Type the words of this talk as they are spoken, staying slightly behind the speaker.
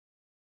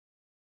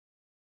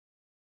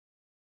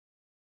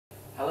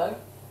Hello,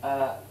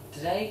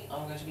 today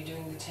I'm going to be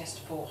doing the test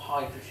for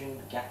hydrogen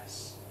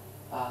gas.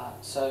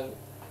 The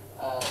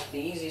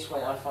easiest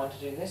way I find to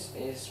do this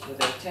is with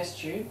a test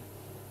tube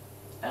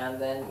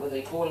and then with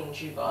a boiling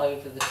tube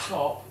over the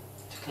top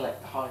to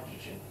collect the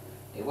hydrogen.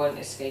 It won't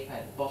escape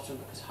out the bottom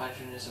because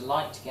hydrogen is a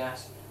light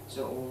gas,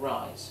 so it will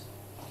rise.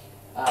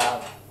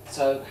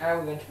 So how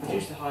we're going to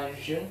produce the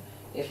hydrogen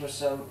is with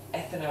some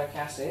ethanoic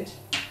acid,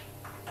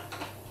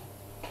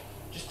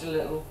 just a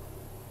little,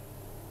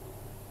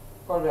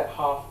 probably about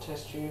half a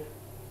test tube.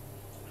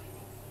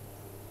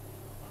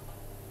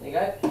 There you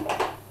go,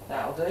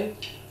 that'll do.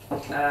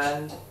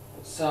 And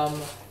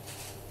some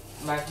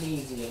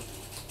magnesium.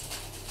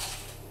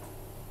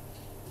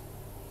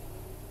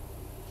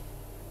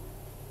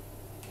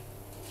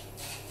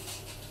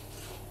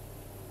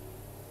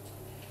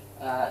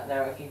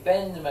 Now if you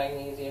bend the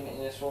magnesium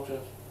in a sort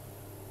of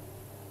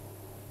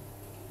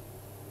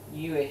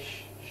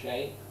U-ish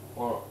shape,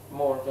 or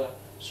more of a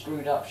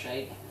screwed up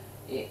shape,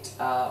 it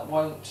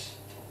won't,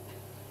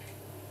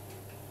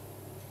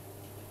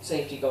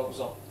 safety goggles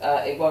on,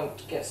 it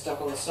won't get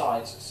stuck on the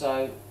sides.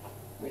 So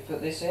we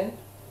put this in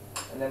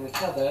and then we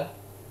cover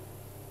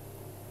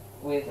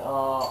with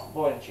our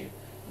boiling tube.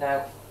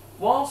 Now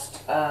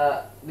whilst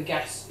the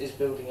gas is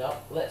building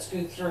up, let's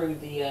go through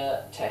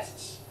the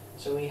tests.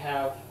 So we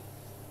have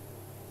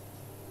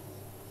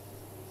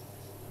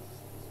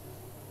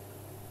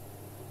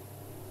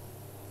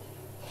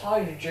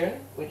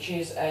hydrogen, which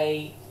is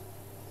a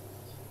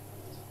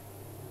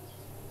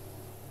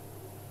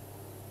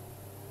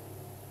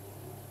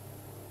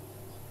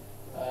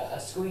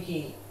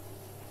squeaky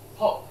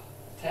pop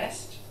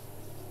test.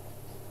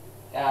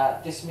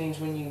 This means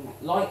when you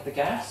light the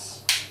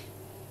gas,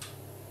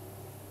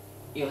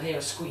 you'll hear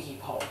a squeaky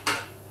pop.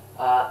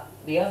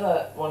 The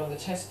other one of the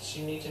tests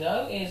you need to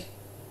know is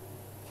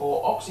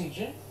for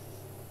oxygen,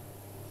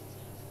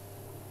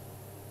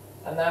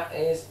 and that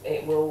is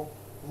it will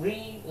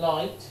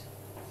relight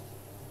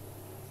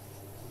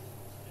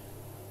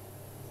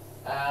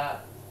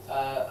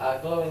a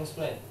glowing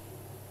splint.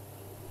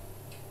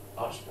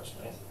 I'll just put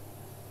splint.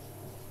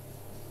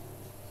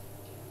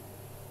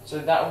 So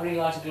that will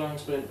relight a glowing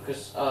splint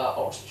because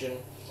oxygen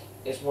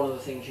is one of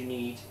the things you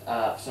need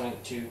for something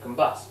to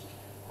combust.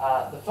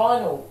 The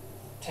final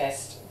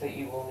test that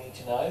you will need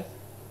to know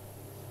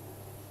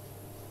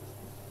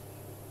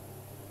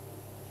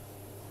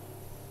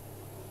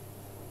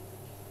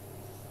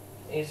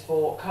is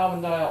for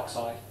carbon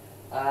dioxide.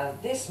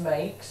 This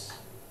makes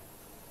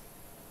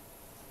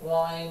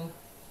lime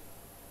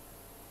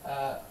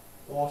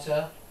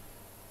water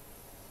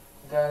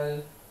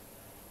go,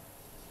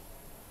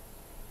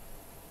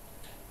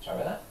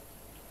 sorry about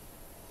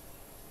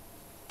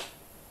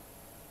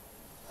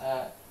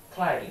that,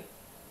 cloudy.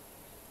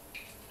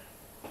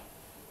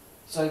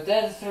 So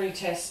they're the three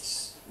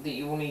tests that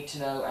you will need to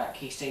know at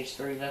Key Stage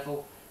 3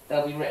 level.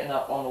 They'll be written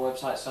up on the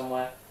website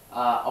somewhere.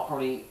 I'll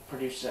probably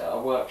produce a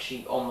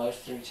worksheet on those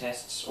three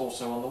tests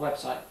also on the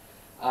website.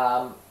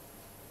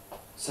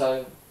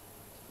 So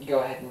go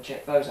ahead and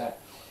check those out.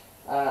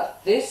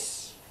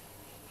 This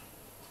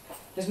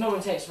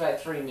normally takes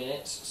about 3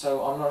 minutes,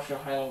 so I'm not sure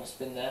how long it's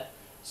been there.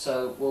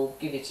 So we'll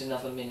give it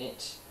another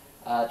minute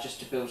just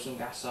to build some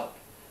gas up.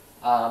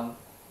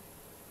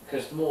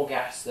 Because the more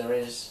gas there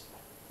is,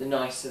 the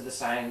nicer the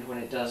sound when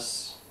it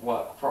does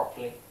work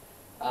properly.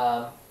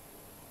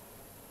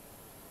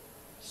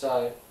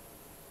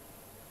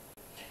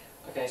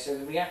 Okay, so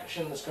the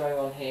reaction that's going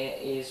on here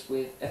is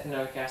with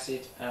ethanoic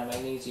acid and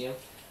magnesium.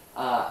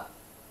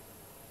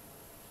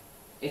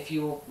 If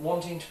you're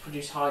wanting to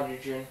produce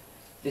hydrogen,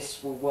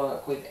 this will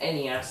work with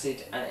any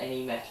acid and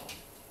any metal.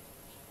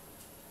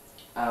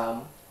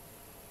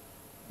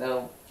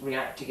 They'll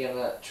react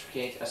together to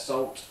create a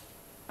salt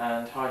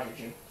and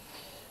hydrogen.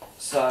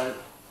 So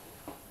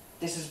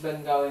this has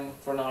been going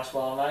for a nice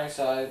while now,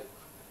 so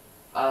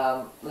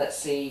let's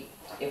see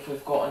if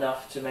we've got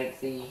enough to make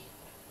the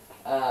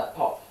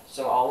pop.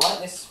 So I'll light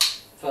this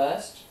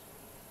first,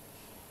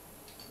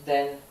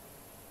 then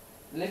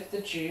lift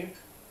the tube,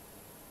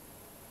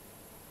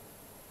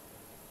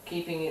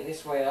 keeping it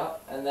this way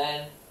up, and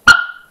then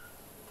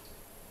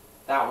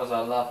that was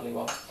a lovely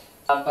one.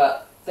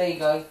 But there you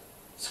go,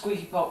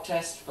 squeaky pop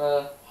test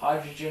for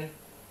hydrogen.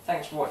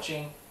 Thanks for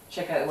watching.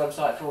 Check out the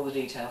website for all the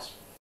details.